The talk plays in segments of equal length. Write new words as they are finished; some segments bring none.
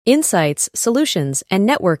Insights, solutions, and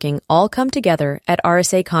networking all come together at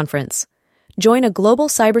RSA Conference. Join a global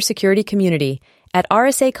cybersecurity community at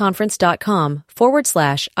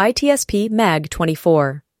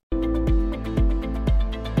rsaconference.com/ITSPmag24.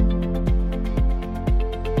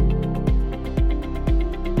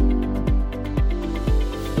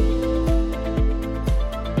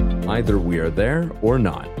 Either we are there or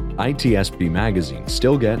not, ITSP Magazine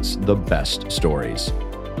still gets the best stories.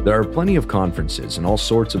 There are plenty of conferences and all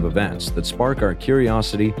sorts of events that spark our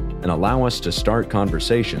curiosity and allow us to start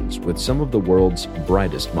conversations with some of the world's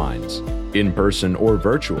brightest minds. In person or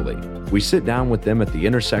virtually, we sit down with them at the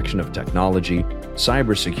intersection of technology,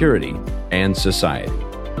 cybersecurity, and society.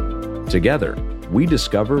 Together, we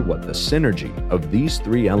discover what the synergy of these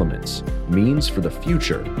three elements means for the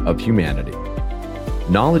future of humanity.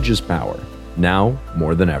 Knowledge is power, now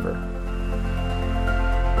more than ever.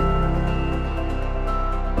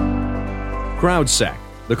 CrowdSec,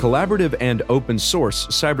 the collaborative and open source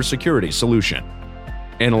cybersecurity solution.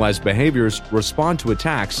 Analyze behaviors, respond to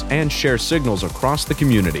attacks, and share signals across the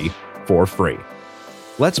community for free.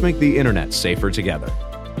 Let's make the internet safer together.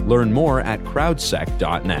 Learn more at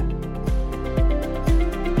crowdsec.net.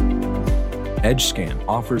 EdgeScan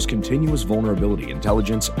offers continuous vulnerability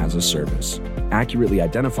intelligence as a service, accurately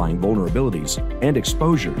identifying vulnerabilities and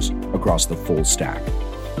exposures across the full stack.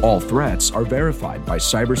 All threats are verified by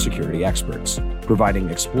cybersecurity experts, providing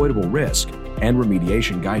exploitable risk and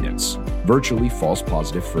remediation guidance, virtually false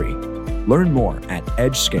positive free. Learn more at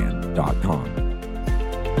edgescan.com.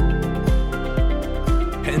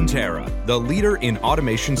 Pantera, the leader in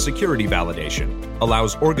automation security validation,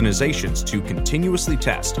 allows organizations to continuously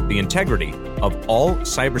test the integrity of all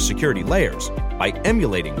cybersecurity layers by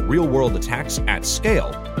emulating real-world attacks at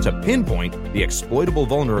scale to pinpoint the exploitable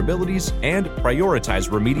vulnerabilities and prioritize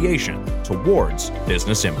remediation towards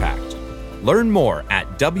business impact. Learn more at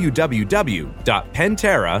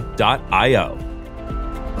www.pantera.io.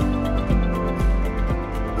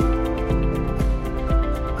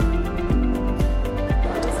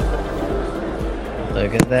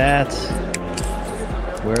 Look at that.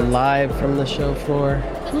 We're live from the show floor.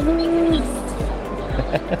 Woo!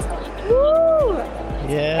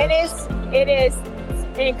 Yeah. It is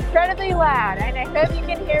incredibly loud, and I hope you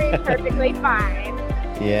can hear me perfectly fine.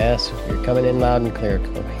 Yes, you're coming in loud and clear,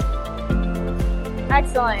 Chloe.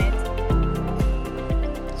 Excellent.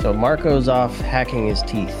 So Marco's off hacking his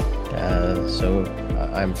teeth. So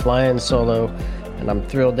I'm flying solo, and I'm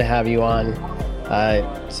thrilled to have you on.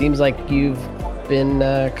 Seems like you've been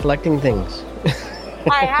collecting things.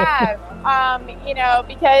 I have,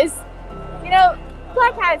 because,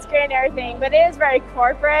 Black Hat's great and everything, but it is very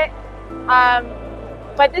corporate.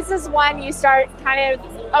 But this is when you start kind of,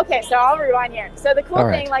 okay, so I'll rewind here. So the cool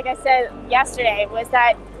thing, like I said yesterday, was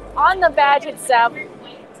that on the badge itself,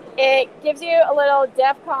 it gives you a little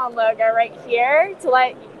DEF CON logo right here to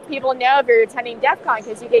let people know if you're attending DEF CON,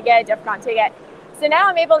 because you could get a DEF CON ticket. So now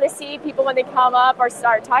I'm able to see people when they come up or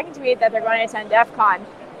start talking to me that they're going to attend DEF CON.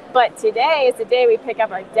 But today is the day we pick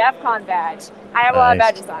up our DEF CON badge. I have a lot of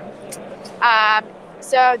badges on.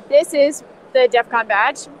 So this is the DEF CON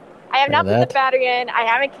badge. I have not put the battery in. I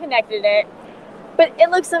haven't connected it. But it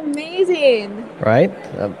looks amazing. Right?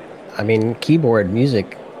 Keyboard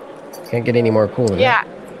music. Can't get any more cool than that.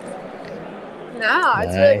 No,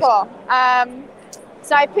 it's really cool.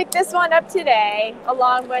 So I picked this one up today,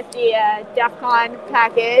 along with the DEF CON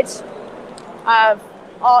package of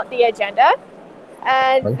all the agenda.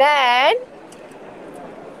 And then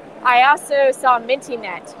I also saw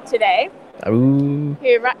MintyNet today. Ooh.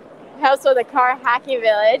 Who hosts the Car Hacking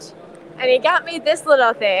Village. And he got me this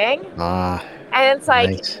little thing. And it's like,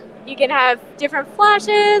 nice. You can have different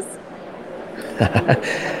flashes.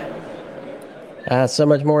 So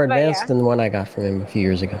much more advanced than the one I got from him a few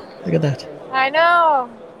years ago. Look at that. I know.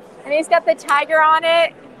 And he's got the tiger on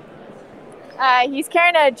it. He's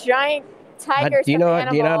carrying a giant tiger. Do you know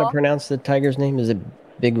how to pronounce the tiger's name? Is it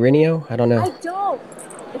Big Rinio? I don't know. I don't.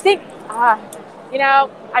 I think, I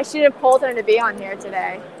should have pulled him to be on here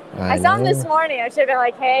today. I saw him this morning. I should have been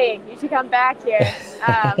like, hey, you should come back here.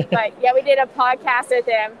 But yeah, we did a podcast with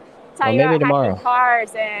him talking about hacking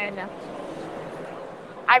cars. And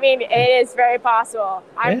it is very possible.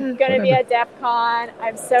 I'm going to be at DEF CON.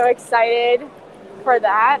 I'm so excited for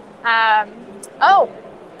that.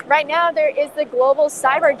 Right now there is the Global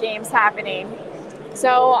Cyber Games happening.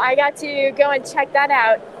 So I got to go and check that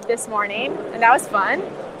out this morning, and that was fun.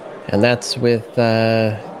 And that's with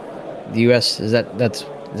the U.S. Is that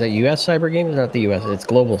U.S. Cyber Games? Not the U.S. It's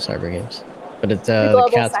Global Cyber Games. But it's the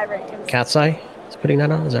Global Cyber Games. Cat's Eye is putting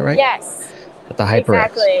that on. Is that right? Yes. At the HyperX.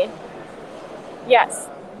 Exactly. Yes.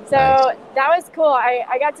 So that was cool.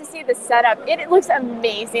 I got to see the setup. It looks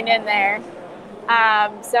amazing in there.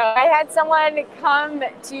 So I had someone come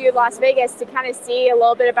to Las Vegas to kind of see a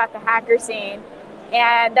little bit about the hacker scene.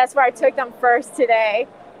 And that's where I took them first today.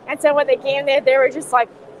 And so when they came there, they were just like,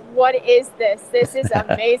 what is this? This is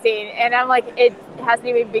amazing. And I'm like, it hasn't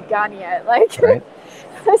even begun yet. Like, right.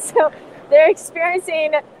 So they're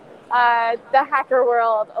experiencing the hacker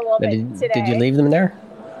world a little bit today. Did you leave them there?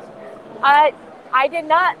 I did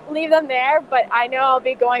not leave them there, but I know I'll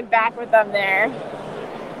be going back with them there.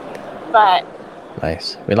 But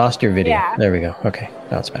nice. We lost your video. Yeah. There we go. Okay,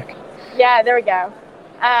 now it's back. Yeah, there we go.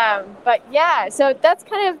 But yeah, so that's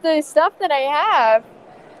kind of the stuff that I have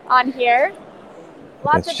on here.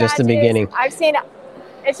 Lots of just badges. The beginning. I've seen.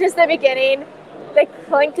 It's just the beginning. The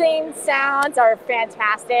clinking sounds are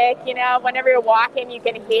fantastic. You know, whenever you're walking, you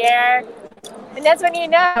can hear, and that's when you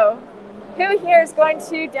know who here is going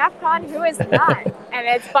to DEF CON, who is not, and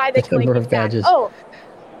it's by the clinking of badges. sound. Oh,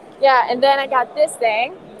 yeah, and then I got this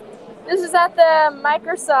thing. This is at the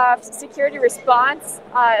Microsoft Security Response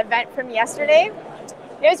event from yesterday.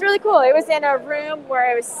 It was really cool. It was in a room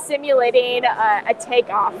where it was simulating a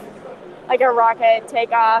takeoff, like a rocket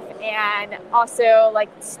takeoff, and also like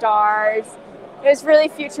stars. It was really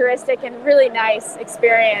futuristic and really nice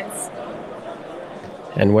experience.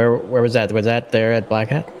 And where was that? Was that there at Black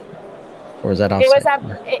Hat? Or was that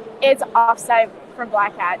offsite? It's offsite from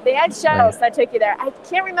Black Hat. They had shuttles that took you there. I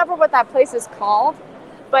can't remember what that place is called,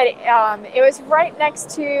 but it was right next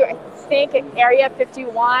to, I think, Area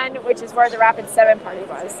 51, which is where the Rapid 7 party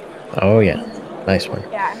was. Oh, yeah. Nice one.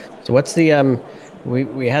 Yeah. So what's the,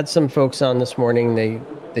 we had some folks on this morning.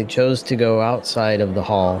 They chose to go outside of the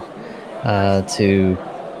hall I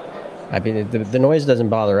mean, the noise doesn't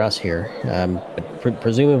bother us here, but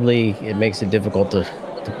presumably it makes it difficult to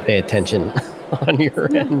pay attention on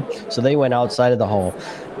your end. So they went outside of the hall.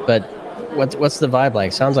 But what's the vibe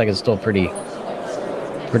like? Sounds like it's still pretty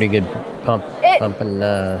good pumping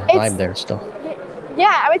vibe there still.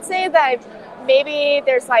 Yeah, I would say that maybe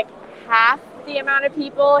there's like half the amount of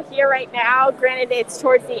people here right now. Granted, it's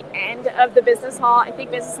towards the end of the business hall. I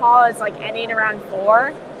think business hall is like ending around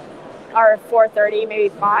 4 or 4:30, maybe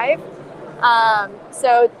 5.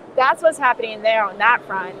 So that's what's happening there on that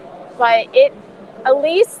front. But at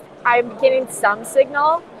least I'm getting some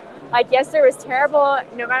signal. Like yesterday was terrible.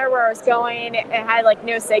 No matter where I was going, it had like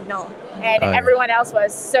no signal, and everyone else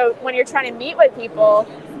was. So when you're trying to meet with people,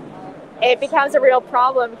 it becomes a real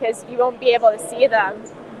problem because you won't be able to see them.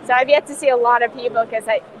 So I've yet to see a lot of people because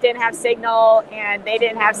I didn't have signal, and they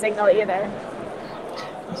didn't have signal either.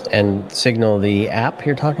 And Signal, the app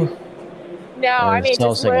you're talking? No, I mean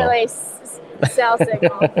just literally cell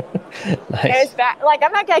signal. Nice. It was bad. Like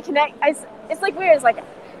I'm not gonna connect. It's like weird. It's like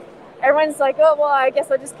everyone's like, oh well, I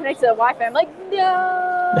guess I'll just connect to the Wi-Fi. I'm like,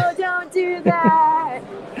 no, don't do that.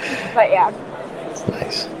 But yeah.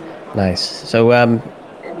 Nice. So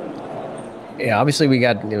yeah, obviously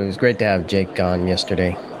it was great to have Jake on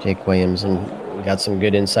yesterday, Jake Williams, and we got some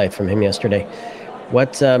good insight from him yesterday.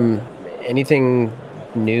 What anything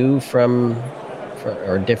new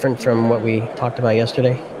or different from what we talked about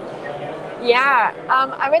yesterday? Yeah,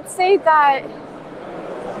 I would say that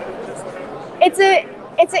it's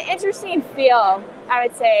an interesting feel, I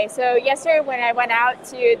would say. So yesterday when I went out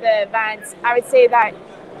to the events, I would say that,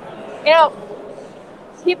 you know,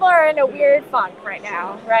 people are in a weird funk right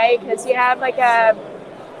now, right? Because you have like a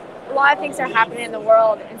lot of things are happening in the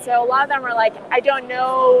world. And so a lot of them are like, I don't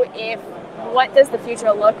know what does the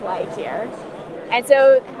future look like here? And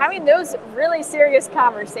so having those really serious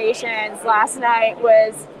conversations last night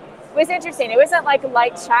was interesting. It wasn't like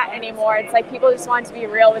light chat anymore. It's like people just wanted to be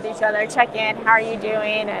real with each other, check in, how are you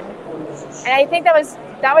doing? And I think that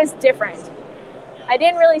was different. I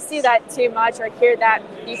didn't really see that too much or hear that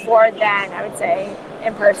before then, I would say,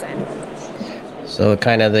 in person. So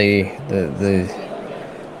kind of the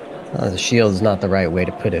shield is not the right way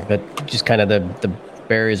to put it, but just kind of the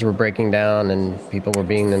barriers were breaking down and people were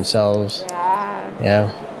being themselves.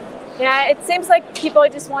 Yeah, it seems like people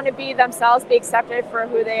just want to be themselves, be accepted for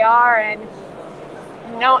who they are, and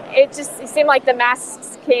it seemed like the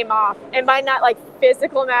masks came off. And by not like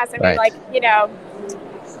physical masks, I mean like,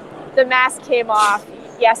 the mask came off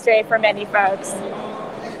yesterday for many folks.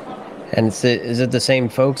 And is it the same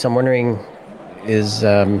folks? I'm wondering, because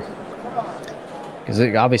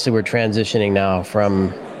obviously we're transitioning now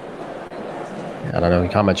from, I don't know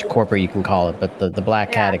how much corporate you can call it, but the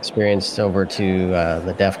Black Hat experience over to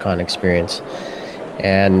the DEF CON experience,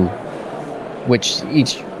 and which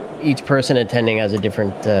each person attending has a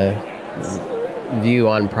different view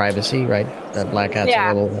on privacy, right? Black Hat's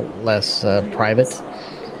a little less private.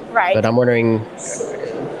 Right. But I'm wondering,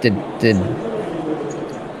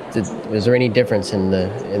 was there any difference in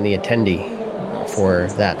the attendee for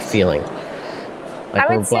that feeling? Like,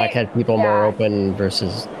 were Black Hat people more open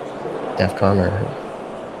versus DEF CON, or?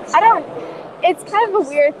 It's kind of a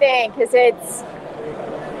weird thing because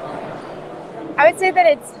I would say that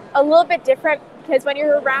it's a little bit different because when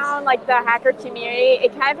you're around like the hacker community,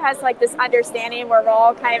 it kind of has like this understanding where we're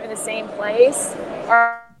all kind of in the same place.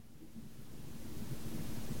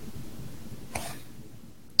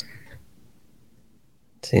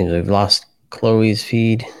 Seems we've lost Chloe's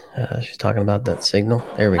feed. She's talking about that signal.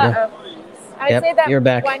 There we go. I would say that you're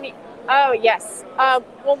back. Oh yes.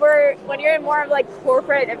 When you're in more of like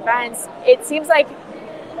corporate events, it seems like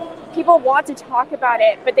people want to talk about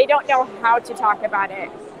it, but they don't know how to talk about it.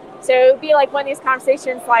 So it would be like one of these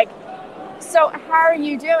conversations like, so how are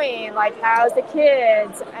you doing? Like, how's the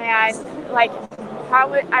kids? And like,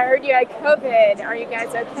 I heard you had COVID. Are you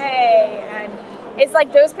guys okay? And it's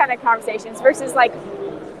like those kind of conversations versus like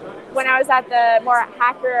when I was at the more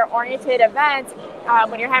hacker-oriented events,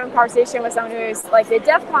 when you're having a conversation with someone who's like the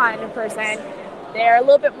DEF CON person, they're a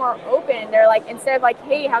little bit more open. They're like, instead of like,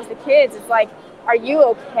 hey, how's the kids? It's like, are you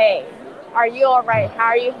okay? Are you all right? How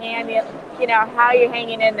are you how are you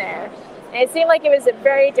hanging in there? And it seemed like it was a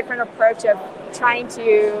very different approach of trying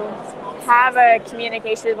to have a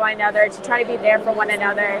communication with one another, to try to be there for one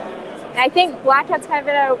another. And I think Black Hat's kind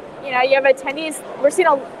of you have attendees.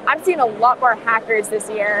 I'm seeing a lot more hackers this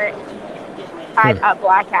year at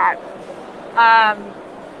Black Hat.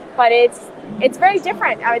 But it's very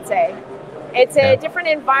different, I would say. It's a different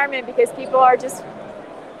environment because people are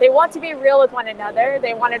they want to be real with one another.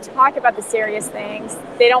 They want to talk about the serious things.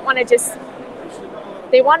 They don't want to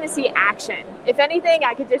they want to see action. If anything,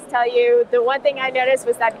 I could just tell you, the one thing I noticed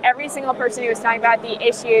was that every single person who was talking about the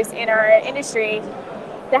issues in our industry,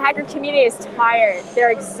 the hacker community is tired.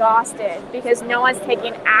 They're exhausted because no one's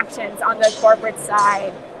taking actions on the corporate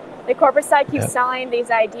side. The corporate side keeps selling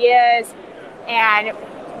these ideas and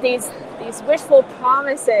these wishful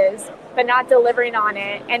promises, but not delivering on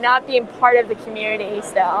it and not being part of the community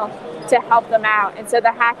still to help them out. And so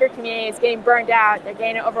the hacker community is getting burned out. They're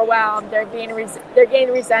getting overwhelmed. They're getting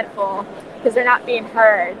resentful because they're not being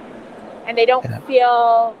heard, and they don't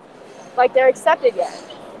feel like they're accepted yet.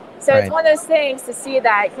 So it's one of those things to see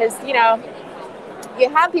that because you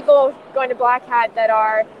have people going to Black Hat that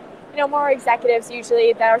are more executives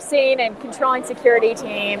usually that are seeing and controlling security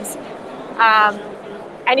teams,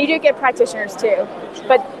 and you do get practitioners too,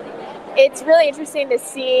 but it's really interesting to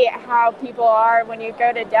see how people are when you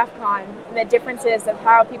go to DEF CON and the differences of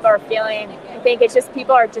how people are feeling. I think it's just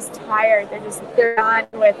people are just tired. They're done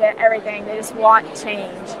with everything. They just want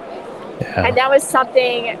change. Yeah. And that was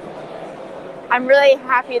something I'm really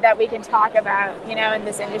happy that we can talk about, in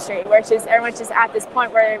this industry, where it's just everyone's just at this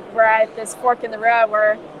point where we're at this fork in the road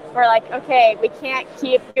where we're like, okay, we can't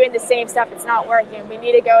keep doing the same stuff. It's not working. We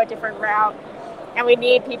need to go a different route. And we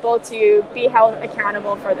need people to be held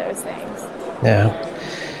accountable for those things. Yeah.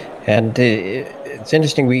 And it's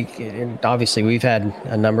interesting. Obviously, we've had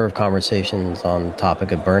a number of conversations on the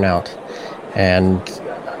topic of burnout. And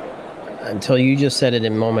until you just said it a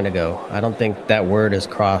moment ago, I don't think that word has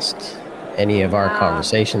crossed any of our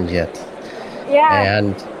conversations yet. Yeah.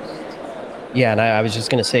 And I was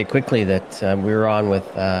just going to say quickly that we were on with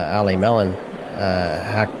Ali Mellon,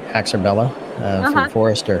 Haxerbella from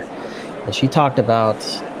Forrester. And she talked about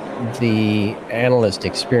the analyst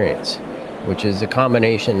experience, which is a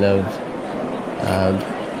combination of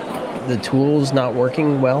the tools not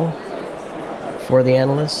working well for the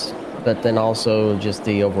analysts, but then also just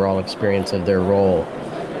the overall experience of their role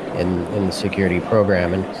in the security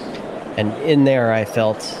program. And in there, I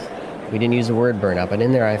felt, we didn't use the word burnout, but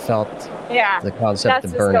in there I felt the concept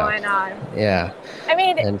of burnout. That's what's going on. Yeah. I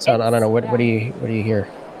mean, and so I don't know, what do you hear?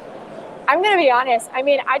 I'm going to be honest. I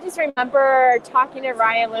mean, I just remember talking to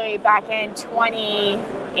Ryan Louie back in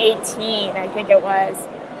 2018, I think it was.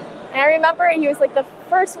 And I remember he was like the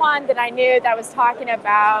first one that I knew that was talking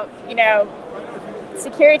about,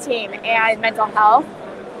 security team and mental health.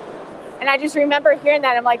 And I just remember hearing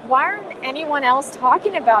that. I'm like, why aren't anyone else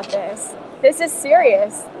talking about this? This is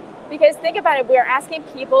serious. Because think about it. We're asking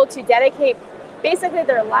people to dedicate basically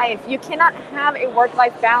their life. You cannot have a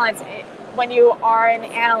work-life balance when you are an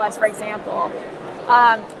analyst, for example.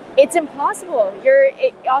 It's impossible.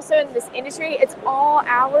 Also in this industry, it's all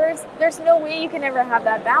hours. There's no way you can ever have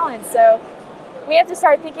that balance. So we have to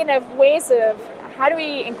start thinking of ways of how do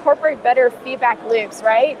we incorporate better feedback loops,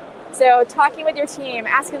 right? So talking with your team,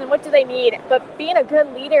 asking them what do they need, but being a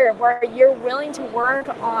good leader where you're willing to work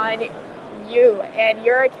on you and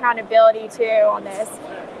your accountability too on this.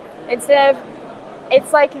 Instead of,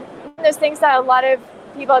 it's like those things that a lot of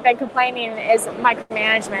people have been complaining is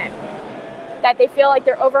micromanagement, that they feel like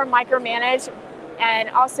they're over micromanaged, and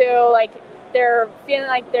also like they're feeling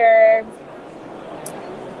like they're,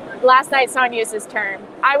 last night someone used this term,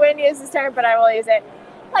 I wouldn't use this term, but I will use it,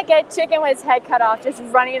 like a chicken with its head cut off, just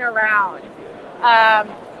running around.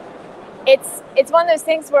 It's one of those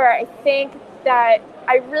things where I think that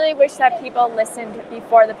I really wish that people listened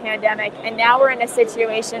before the pandemic, and now we're in a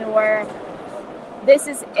situation where this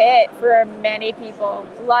is it for many people.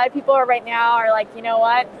 A lot of people right now are like, you know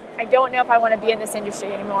what? I don't know if I want to be in this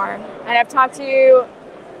industry anymore. And I've talked to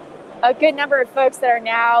a good number of folks that are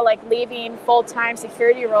now like leaving full-time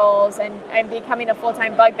security roles and becoming a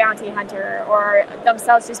full-time bug bounty hunter, or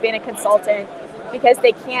themselves just being a consultant because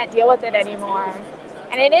they can't deal with it anymore.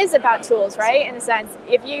 And it is about tools, right? In a sense,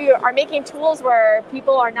 if you are making tools where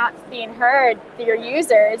people are not being heard, your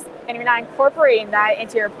users, and you're not incorporating that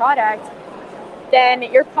into your product, then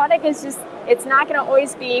your product is just, it's not going to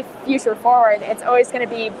always be future forward. It's always going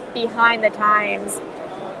to be behind the times.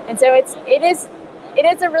 And so it is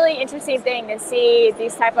a really interesting thing to see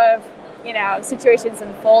these type of, situations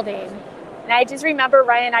unfolding. And I just remember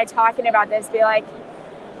Ryan and I talking about this, be like,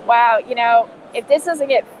 wow, if this doesn't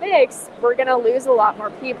get fixed, we're going to lose a lot more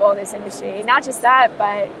people in this industry. Not just that,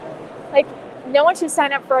 but like no one should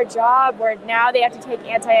sign up for a job where now they have to take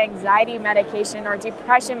anti-anxiety medication or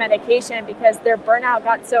depression medication because their burnout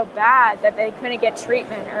got so bad that they couldn't get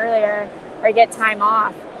treatment earlier or get time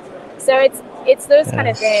off. So it's those kind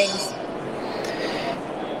of things.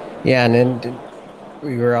 Yeah, and then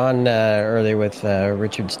we were on earlier with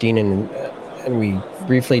Richard Steen, and we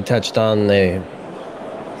briefly touched on the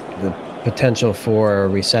potential for a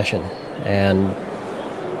recession, and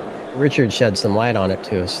Richard shed some light on it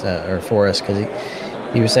to us, or for us, because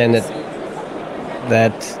he was saying that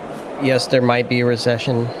yes, there might be a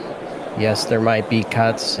recession, yes, there might be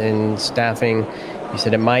cuts in staffing. He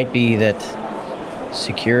said it might be that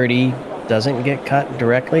security doesn't get cut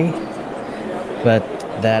directly, but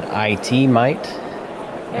that IT might,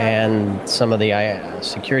 and some of the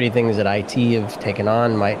security things that IT have taken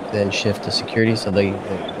on might then shift to security, so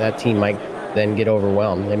that team might then get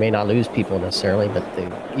overwhelmed. They may not lose people necessarily, but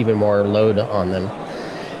even more load on them.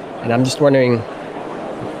 And I'm just wondering,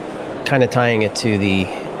 kind of tying it to the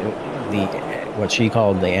what she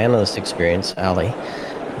called the analyst experience, Ali,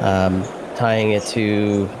 tying it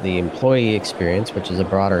to the employee experience, which is a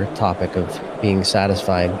broader topic of being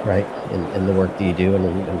satisfied, right, in the work that you do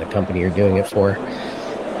and in the company you're doing it for.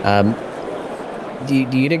 Do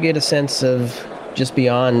you get a sense of, just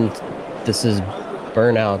beyond this is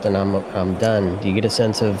burnout and I'm done, do you get a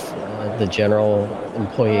sense of the general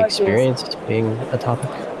employee experience being a topic?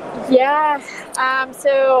 Yeah.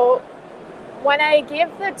 So when I gave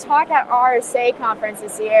the talk at RSA conference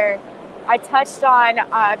this year, I touched on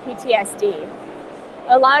PTSD.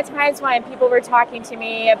 A lot of times when people were talking to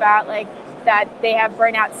me about like that they have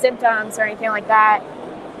burnout symptoms or anything like that,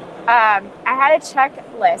 I had a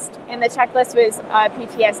checklist, and the checklist was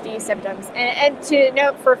PTSD symptoms. And to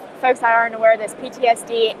note for folks that aren't aware of this,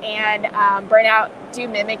 PTSD and burnout do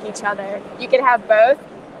mimic each other. You can have both,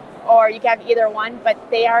 or you can have either one,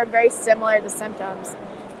 but they are very similar, the symptoms.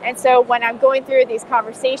 And so when I'm going through these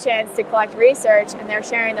conversations to collect research and they're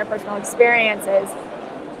sharing their personal experiences,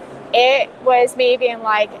 it was me being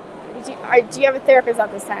like, do you have a therapist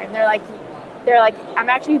at this time? They're like, I'm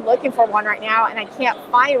actually looking for one right now and I can't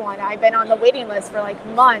find one. I've been on the waiting list for like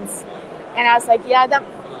months. And I was like, yeah,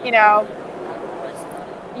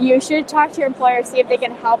 you should talk to your employer, see if they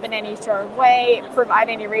can help in any sort of way, provide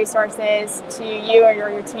any resources to you or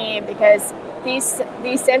your team, because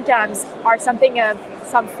these symptoms are something of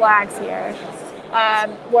some flags here.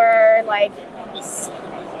 Where like,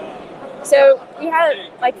 so we have,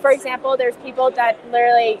 like, for example, there's people that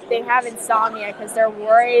literally, they have insomnia because they're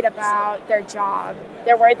worried about their job.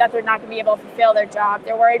 They're worried that they're not going to be able to fulfill their job.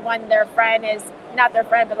 They're worried when their friend is, not their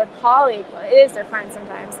friend, but their colleague, it is their friend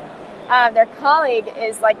sometimes. Their colleague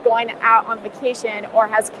is like going out on vacation or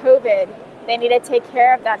has COVID. They need to take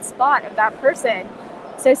care of that spot, of that person.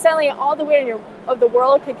 So suddenly all the weight of the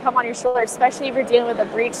world could come on your shoulders, especially if you're dealing with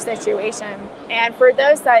a breach situation. And for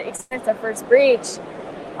those that experience a first breach,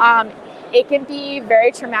 it can be very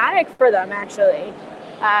traumatic for them, actually,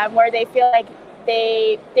 where they feel like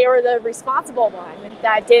they were the responsible one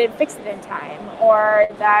that didn't fix it in time, or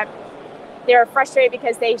that they were frustrated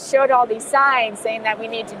because they showed all these signs saying that we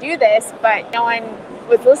need to do this, but no one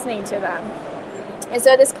was listening to them. And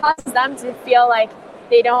so this causes them to feel like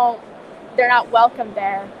they're not welcome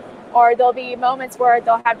there. Or there'll be moments where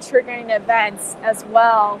they'll have triggering events as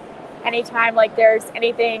well. Anytime like there's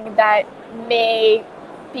anything that may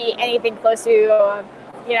be anything close to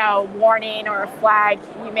warning or a flag,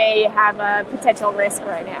 you may have a potential risk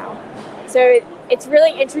right now. So it's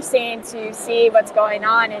really interesting to see what's going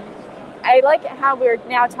on. And I like how we're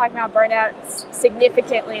now talking about burnout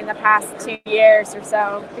significantly in the past 2 years or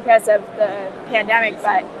so because of the pandemic.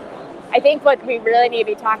 But I think what we really need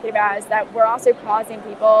to be talking about is that we're also causing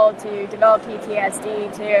people to develop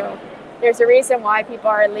PTSD too. There's a reason why people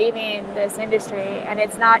are leaving this industry, and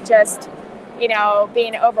it's not just,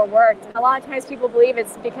 being overworked. A lot of times people believe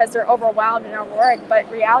it's because they're overwhelmed and overworked, but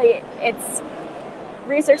in reality,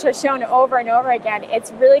 research has shown over and over again,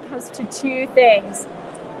 it really comes to two things.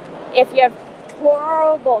 If you have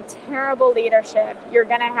horrible, terrible leadership, you're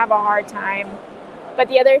going to have a hard time. But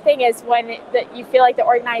the other thing is when you feel like the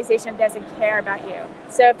organization doesn't care about you.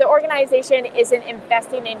 So if the organization isn't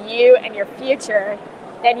investing in you and your future,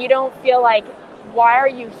 then you don't feel like, why are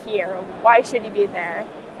you here? Why should you be there?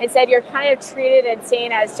 Instead, you're kind of treated and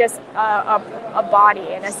seen as just a body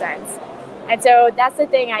in a sense. And so that's the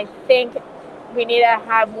thing I think we need to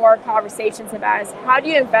have more conversations about is how do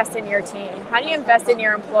you invest in your team? How do you invest in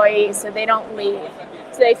your employees so they don't leave?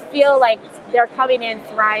 So they feel like they're coming in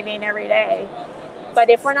thriving every day. But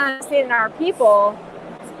if we're not investing in our people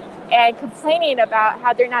and complaining about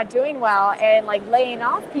how they're not doing well and like laying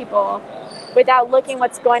off people without looking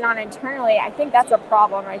what's going on internally, I think that's a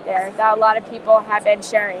problem right there that a lot of people have been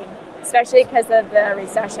sharing, especially because of the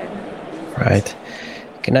recession. Right.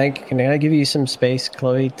 Can I give you some space,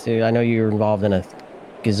 Chloé? I know you're involved in a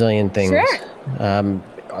gazillion things. Sure.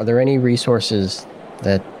 Are there any resources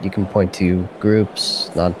that you can point to, groups,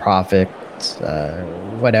 nonprofits,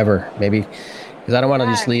 whatever, maybe? Because I don't want to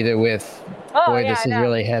just leave it with, this is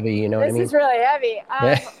really heavy, you know what I mean? This is really heavy.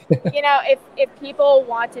 If people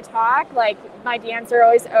want to talk, like my DMs are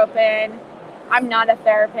always open. I'm not a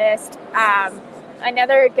therapist.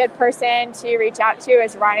 Another good person to reach out to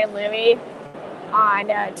is Ryan Louie on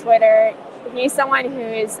Twitter. He's someone who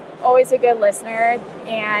is always a good listener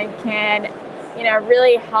and can,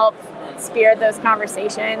 really help spear those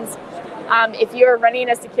conversations. If you're running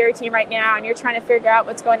a security team right now and you're trying to figure out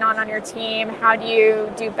what's going on your team, how do you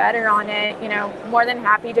do better on it? More than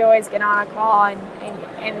happy to always get on a call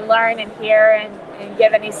and learn and hear and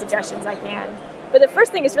give any suggestions I can. But the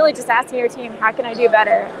first thing is really just asking your team, how can I do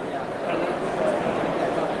better?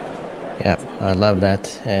 Yeah, I love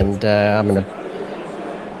that. And I'm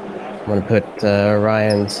gonna put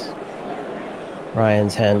Ryan's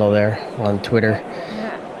handle there on Twitter.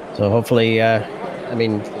 Yeah. So hopefully,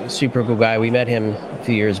 super cool guy. We met him a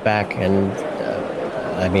few years back, and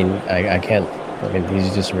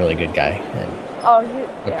he's just a really good guy.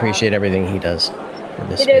 And appreciate everything he does for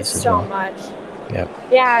this space as well. Much. Yeah.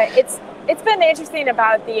 Yeah, it's been interesting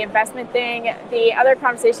about the investment thing. The other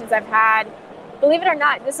conversations I've had, believe it or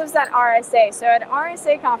not, this was at RSA. So at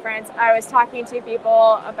RSA conference, I was talking to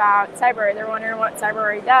people about cyber. They're wondering what cyber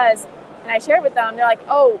really does. And I shared with them, they're like,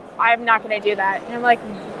 oh, I'm not going to do that. And I'm like,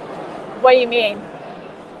 what do you mean?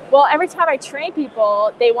 Well, every time I train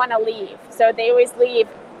people, they want to leave. So they always leave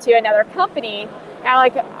to another company. And I'm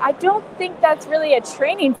like, I don't think that's really a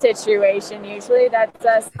training situation. Usually that's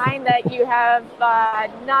a sign that you have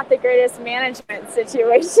not the greatest management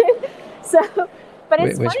situation. But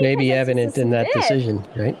it's which may be evident in that decision,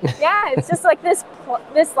 right? Yeah, it's just like this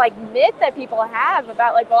like myth that people have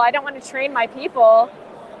about like, well, I don't want to train my people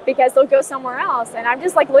because they'll go somewhere else. And I'm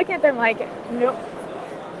just like looking at them like, nope.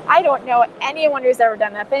 I don't know anyone who's ever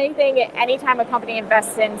done that. If anything, anytime a company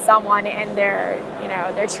invests in someone and their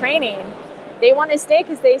training, they want to stay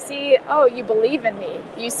because they see, oh, you believe in me.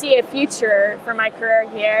 You see a future for my career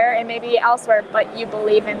here and maybe elsewhere, but you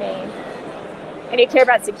believe in me. And you care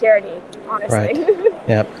about security, honestly. Right.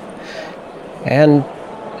 Yep. And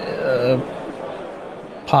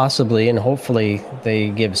possibly and hopefully they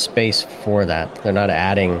give space for that. They're not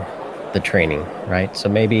adding the training, right? So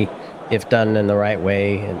maybe if done in the right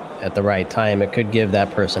way and at the right time, it could give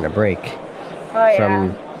that person a break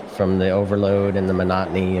from the overload and the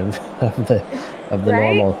monotony of the right?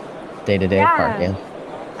 Normal day-to-day part. Yeah.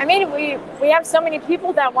 I mean, we have so many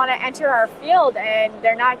people that want to enter our field and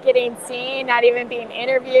they're not getting seen, not even being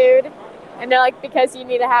interviewed. And they're like, because you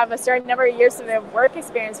need to have a certain number of years of work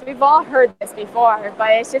experience. We've all heard this before, but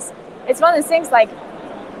it's one of those things like,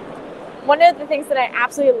 one of the things that I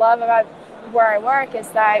absolutely love about where I work is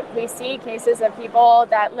that we see cases of people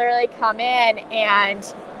that literally come in and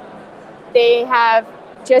they have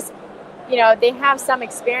just, they have some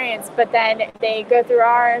experience, but then they go through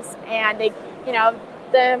ours and they,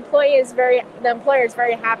 the employer is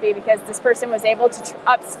very happy because this person was able to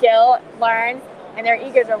upskill, learn, and they're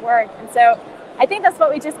eager to work. And so I think that's what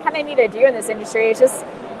we just kind of need to do in this industry is just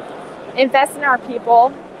invest in our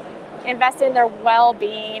people invest in their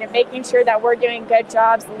well-being and making sure that we're doing good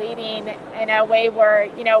jobs leading in a way where,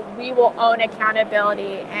 we will own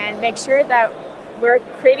accountability and make sure that we're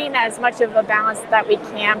creating as much of a balance that we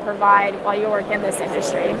can provide while you work in this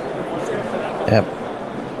industry. Yep.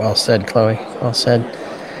 Well said, Chloe. Well said.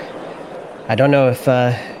 I don't know if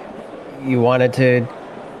you wanted to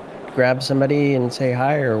grab somebody and say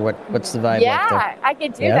hi, or what's the vibe like there? Yeah, I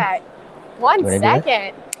could do that. One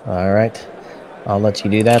second. All right. I'll let you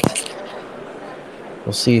do that.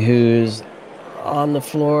 We'll see who's on the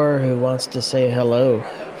floor who wants to say hello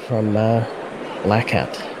from Black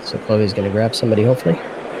Hat. So Chloe's going to grab somebody, hopefully.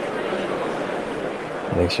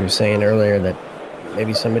 I think she was saying earlier that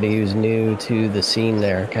maybe somebody who's new to the scene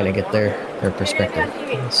there, kind of get their perspective.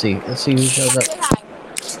 Let's see who shows up.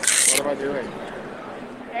 What am I doing?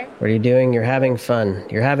 What are you doing? You're having fun.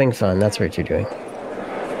 You're having fun. That's what you're doing.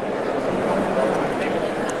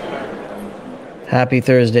 Happy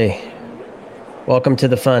Thursday. Welcome to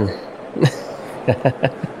the fun.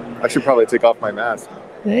 I should probably take off my mask.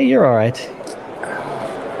 Hey, you're all right.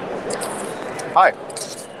 Hi.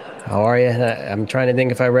 How are you? I'm trying to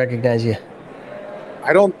think if I recognize you.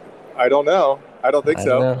 I don't know. I don't think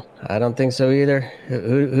so. I don't think so either.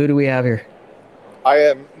 Who do we have here? I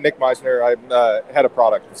am Nick Misner. I'm head of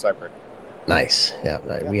product at CyberSecurity. Nice. Yeah,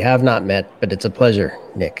 we have not met, but it's a pleasure,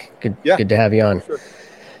 Nick. Good to have you on. Sure.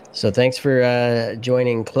 So thanks for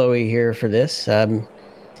joining Chloe here for this.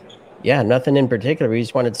 Nothing in particular. We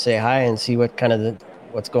just wanted to say hi and see what kind of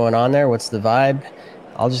what's going on there. What's the vibe?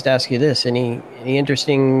 I'll just ask you this: any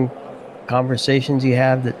interesting conversations you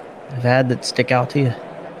have had that stick out to you?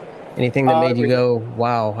 Anything that made you go,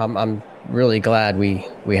 "Wow, I'm really glad we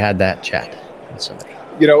had that chat with somebody"?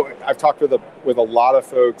 I've talked with a lot of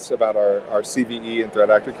folks about our CVE and threat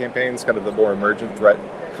actor campaigns, kind of the more emergent threat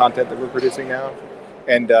content that we're producing now.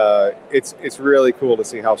 And it's really cool to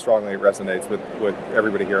see how strongly it resonates with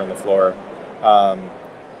everybody here on the floor.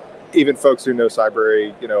 Even folks who know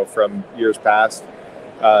CyberSecurity, from years past,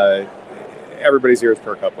 everybody's ears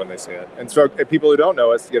perk up when they see it. And so people who don't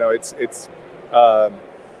know us, it's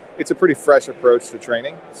a pretty fresh approach to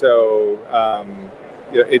training. So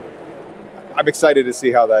I'm excited to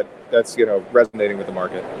see how that's resonating with the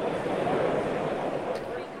market.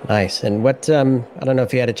 Nice. And what I don't know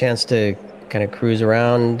if you had a chance to kind of cruise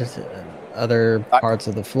around other parts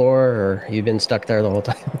of the floor, or you've been stuck there the whole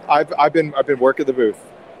time? I've been working the booth.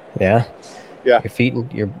 Yeah. Yeah. Your feet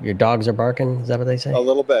and your dogs are barking. Is that what they say? A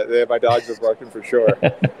little bit. Yeah, my dogs are barking for sure.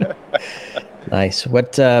 Nice.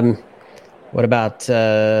 What about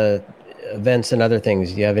events and other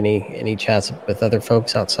things? Do you have any chats with other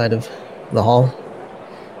folks outside of the hall?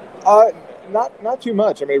 Not too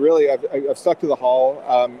much. I mean, really, I've stuck to the hall.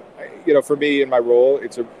 For me in my role,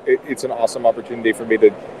 it's an awesome opportunity for me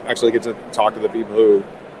to actually get to talk to the people who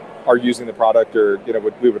are using the product, or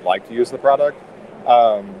we would like to use the product.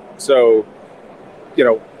 I'm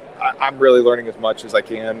really learning as much as I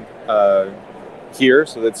can here.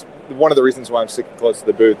 So that's one of the reasons why I'm sticking close to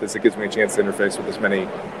the booth, is it gives me a chance to interface with as many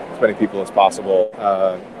people as possible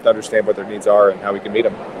to understand what their needs are and how we can meet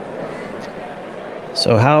them.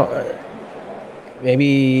 So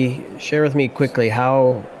maybe share with me quickly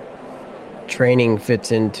how training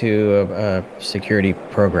fits into a security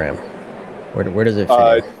program. Where does it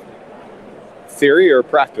fit in? Theory or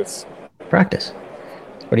practice? Practice.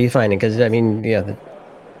 What are you finding? Because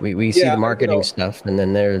we see the marketing stuff, and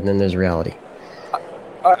then there's reality.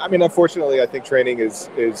 I mean, unfortunately, I think training is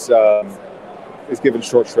given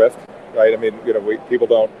short shrift, right? I mean, people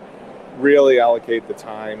don't really allocate the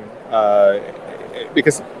time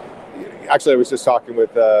because. Actually, I was just talking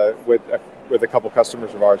with a couple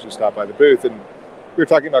customers of ours who stopped by the booth, and we were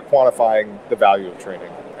talking about quantifying the value of training,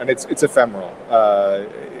 and it's ephemeral.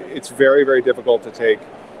 It's very, very difficult to take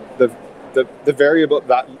the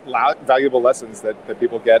valuable lessons that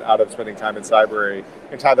people get out of spending time in CyberSecurity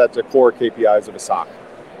and tie that to core KPIs of a SOC.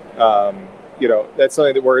 That's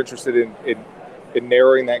something that we're interested in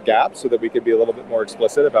narrowing that gap so that we can be a little bit more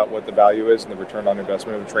explicit about what the value is and the return on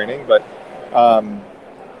investment of training, but.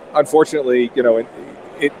 Unfortunately,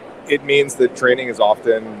 it means that training is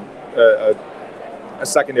often a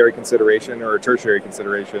secondary consideration or a tertiary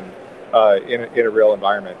consideration in a real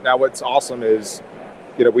environment. Now, what's awesome is,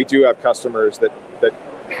 we do have customers that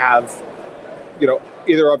have,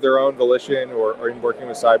 either of their own volition or in working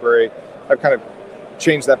with CyberSecurity, have kind of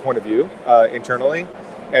changed that point of view internally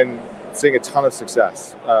and seeing a ton of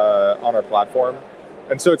success on our platform.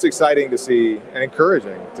 And so it's exciting to see and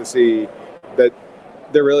encouraging to see that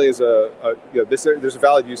there really is there's a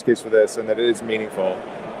valid use case for this, and that it is meaningful.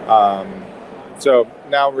 So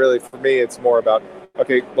now, really, for me, it's more about,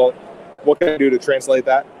 okay, well, what can I do to translate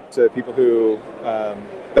that to people who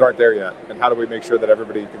that aren't there yet? And how do we make sure that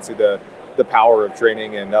everybody can see the power of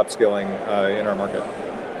training and upskilling in our market?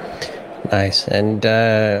 Nice. And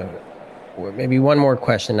maybe one more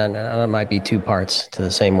question, and it might be two parts to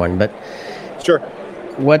the same one, but sure.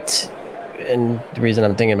 And the reason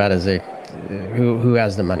I'm thinking about it is who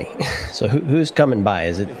has the money? So who's coming by?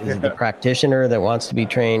 Is it the practitioner that wants to be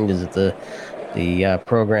trained? Is it the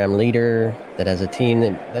program leader that has a team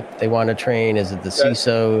that they want to train? Is it the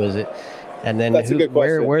CISO? Is it? And then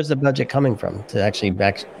where's the budget coming from to actually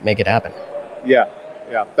make it happen? Yeah,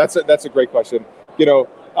 that's a great question.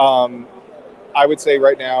 I would say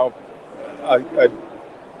right now, a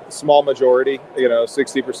small majority,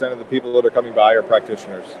 60% of the people that are coming by are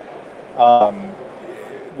practitioners.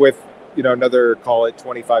 With another, call it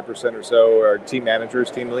 25% or so are team managers,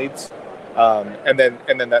 team leads, and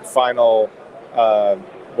then that final,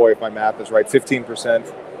 if my math is right,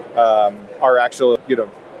 15% are actual,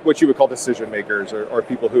 what you would call decision makers or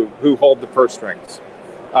people who hold the purse strings.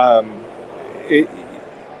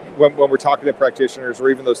 When we're talking to practitioners or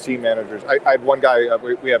even those team managers, I had one guy,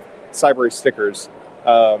 we have Cyber stickers.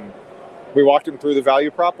 We walked him through the value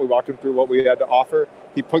prop. We walked him through what we had to offer.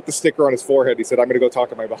 He put the sticker on his forehead. He said, "I'm going to go talk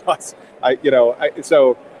to my boss."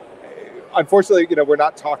 So unfortunately, we're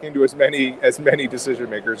not talking to as many decision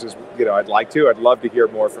makers as I'd like to. I'd love to hear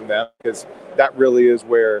more from them, because that really is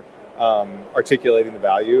where articulating the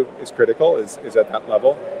value is critical. Is at that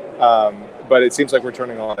level. But it seems like we're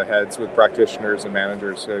turning a lot of heads with practitioners and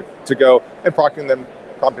managers to go and prompting them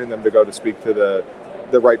to go to speak to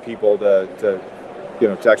the right people to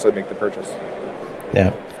actually make the purchase.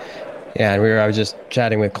 Yeah. And I was just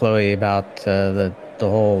chatting with Chloé about the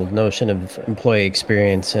whole notion of employee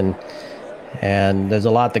experience, and there's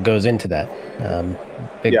a lot that goes into that.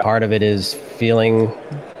 Big part of it is feeling,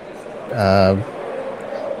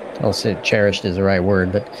 I'll say cherished is the right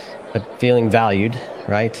word, but feeling valued,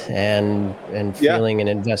 right? And feeling an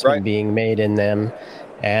investment being made in them,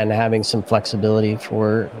 and having some flexibility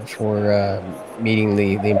for meeting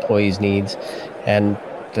the employee's needs. And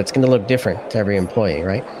that's going to look different to every employee,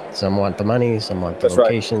 right? Some want the money, some want the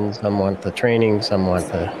location, some want the training, some want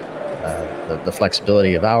the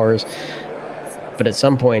flexibility of hours. But at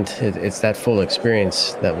some point, it's that full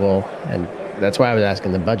experience that will, and that's why I was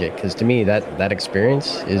asking the budget, because to me, that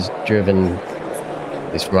experience is driven,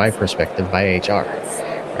 at least from my perspective, by HR,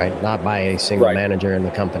 right? Not by a single manager in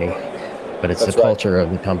the company, but it's the culture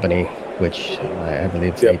of the company, which I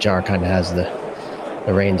believe HR kind of has the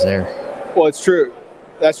reins there. Well, it's true.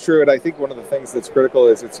 That's true. And I think one of the things that's critical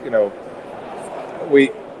is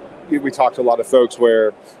we talk to a lot of folks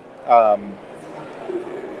where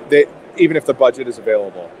they, even if the budget is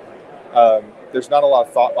available, there's not a lot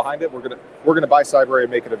of thought behind it. We're gonna buy cyber and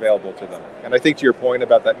make it available to them. And I think to your point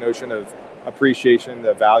about that notion of appreciation,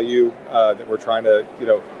 the value that we're trying to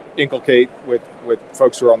inculcate with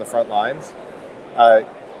folks who are on the front lines,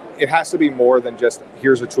 it has to be more than just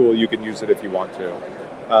here's a tool, you can use it if you want to.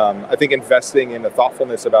 I think investing in the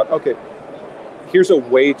thoughtfulness about, okay, here's a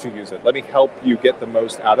way to use it. Let me help you get the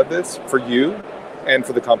most out of this for you and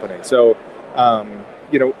for the company. So,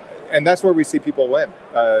 and that's where we see people win.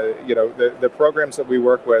 The programs that we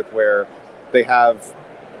work with, where they have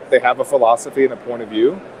a philosophy and a point of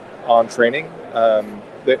view on training,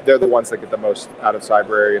 they're the ones that get the most out of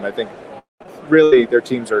cyber, and I think really their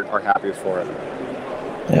teams are happiest for it.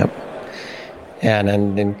 Yep.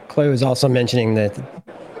 And Chloé was also mentioning that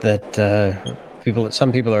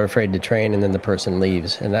some people are afraid to train, and then the person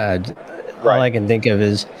leaves. And all I can think of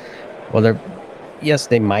is, well, yes,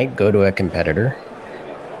 they might go to a competitor.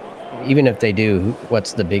 Even if they do,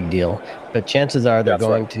 what's the big deal? But chances are they're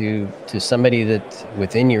going to somebody that's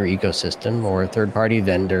within your ecosystem, or a third-party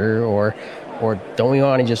vendor, or don't we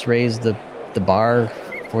want to just raise the bar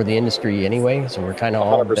for the industry anyway? So we're kind of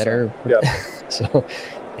all 100%. Better. Yeah. So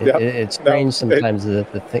it's strange sometimes the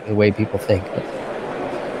way people think.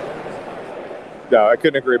 No, I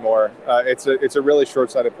couldn't agree more. It's a really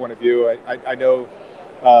short-sighted point of view. I know,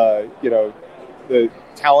 the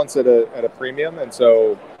talent's at a premium, and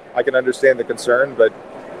so I can understand the concern, but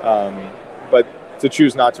to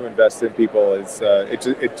choose not to invest in people is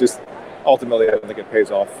it just ultimately, I don't think it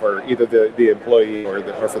pays off for either the employee or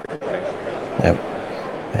for the company. Yep.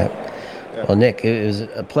 Well, Nick, it was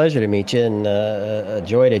a pleasure to meet you, and a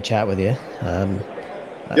joy to chat with you.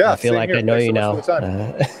 I feel like I know you now.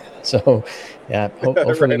 So,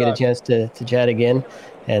 hopefully get a chance to chat again.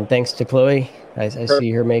 And thanks to Chloé. I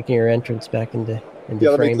see her making her entrance back into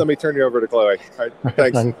frame. Let me turn you over to Chloé. All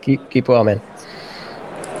right, thanks. Keep well, man.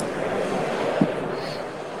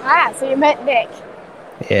 So you met Nick.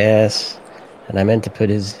 Yes. and I meant to put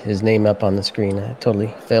his name up on the screen. I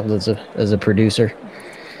totally failed as a producer.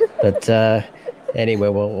 But anyway,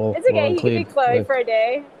 we'll it's okay. we'll include. He could be Chloe for a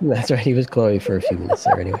day. That's right. He was Chloe for a few minutes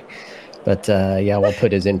there anyway. But yeah, we'll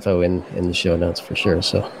put his info in the show notes for sure,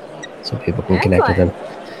 so people can connect with him.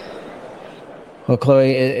 Well,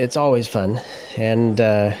 Chloe, it's always fun and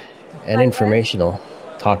informational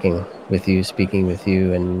talking with you, speaking with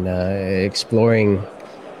you, and exploring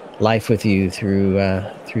life with you through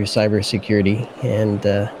cybersecurity. And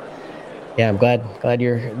yeah, I'm glad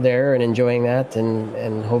you're there and enjoying that,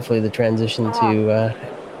 and hopefully the transition to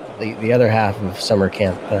the other half of summer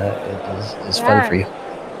camp is fun for you.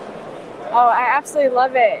 Oh, I absolutely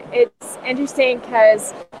love it. It's interesting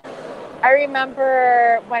because I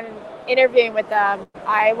remember when interviewing with them,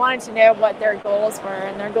 I wanted to know what their goals were,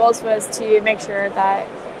 and their goals was to make sure that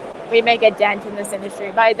we make a dent in this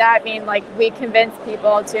industry. By that I mean, like, we convince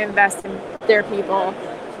people to invest in their people,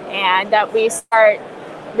 and that we start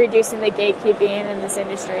reducing the gatekeeping in this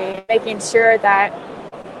industry, making sure that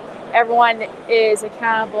everyone is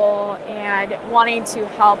accountable and wanting to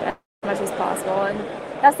help as much as possible. And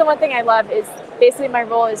that's the one thing I love, is basically my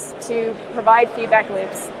role is to provide feedback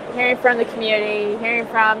loops, hearing from the community, hearing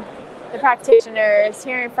from the practitioners,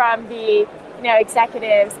 hearing from the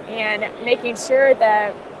executives, and making sure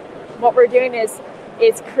that what we're doing is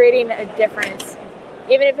creating a difference,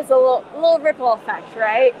 even if it's a little ripple effect,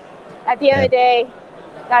 right? At the end of the day,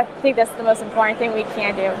 I think that's the most important thing we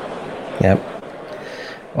can do. Yep.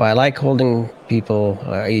 Well, I like holding people,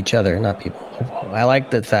 each other, not people. I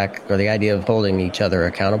like the fact, or the idea of holding each other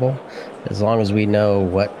accountable, as long as we know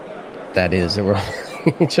what that is that we're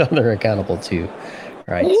holding each other accountable to,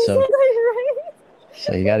 right?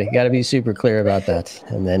 So you got to be super clear about that,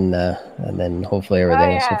 and then hopefully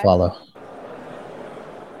everything else will follow.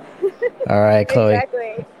 All right, Chloe.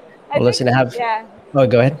 Exactly. Well, listen, Oh,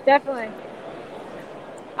 go ahead. Definitely.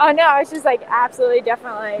 Oh no, it's just like absolutely,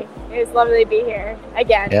 definitely. It was lovely to be here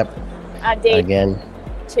again. Yep. Day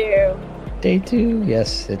 2. Day 2,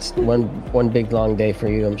 yes. It's one big long day for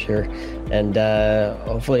you, I'm sure, and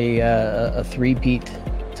hopefully a three-peat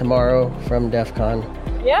tomorrow from DEF CON.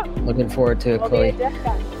 Yep. Looking forward to it, Chloe.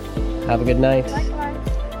 Have a good night.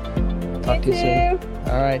 Likewise. Talk to you soon.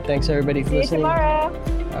 All right. Thanks, everybody, for listening. See you tomorrow.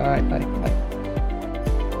 All right. Bye.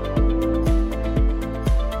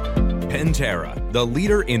 Pantera, the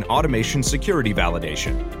leader in automation security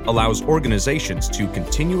validation, allows organizations to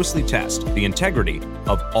continuously test the integrity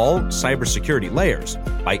of all cybersecurity layers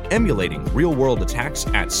by emulating real-world attacks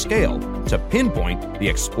at scale to pinpoint the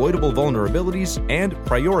exploitable vulnerabilities and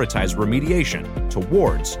prioritize remediation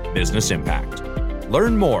towards business impact.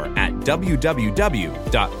 Learn more at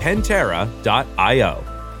www.pantera.io.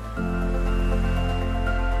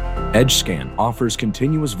 EdgeScan offers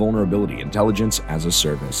continuous vulnerability intelligence as a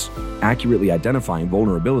service, accurately identifying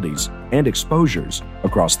vulnerabilities and exposures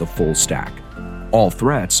across the full stack. All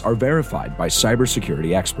threats are verified by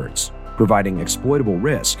cybersecurity experts, providing exploitable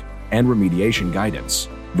risk and remediation guidance,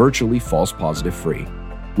 virtually false positive free.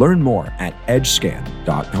 Learn more at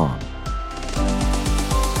edgescan.com.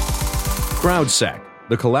 CrowdSec,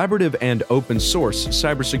 the collaborative and open source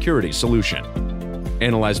cybersecurity solution.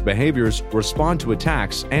 Analyze behaviors, respond to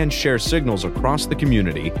attacks, and share signals across the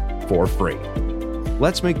community for free.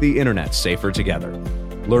 Let's make the internet safer together.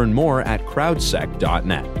 Learn more at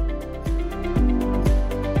crowdsec.net.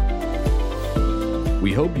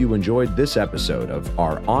 We hope you enjoyed this episode of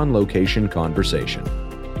our on-location conversation.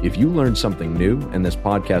 If you learned something new and this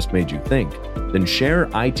podcast made you think, then share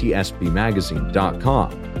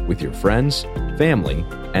ITSPmagazine.com with your friends, family,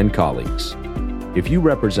 and colleagues. If you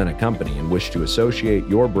represent a company and wish to associate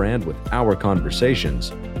your brand with our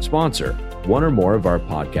conversations, sponsor one or more of our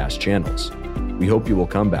podcast channels. We hope you will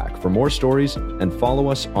come back for more stories and follow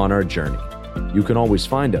us on our journey. You can always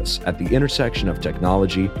find us at the intersection of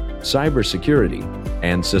technology, cybersecurity,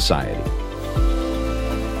 and society.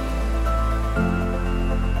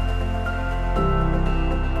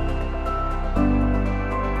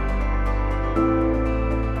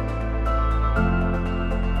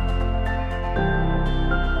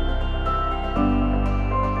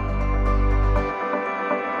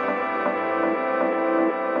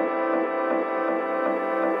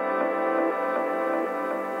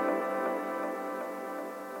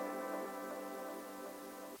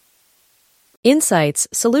 Insights,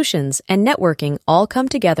 solutions, and networking all come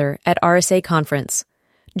together at RSA Conference.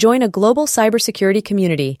 Join a global cybersecurity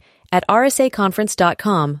community at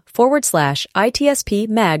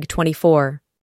rsaconference.com/ITSPmag24.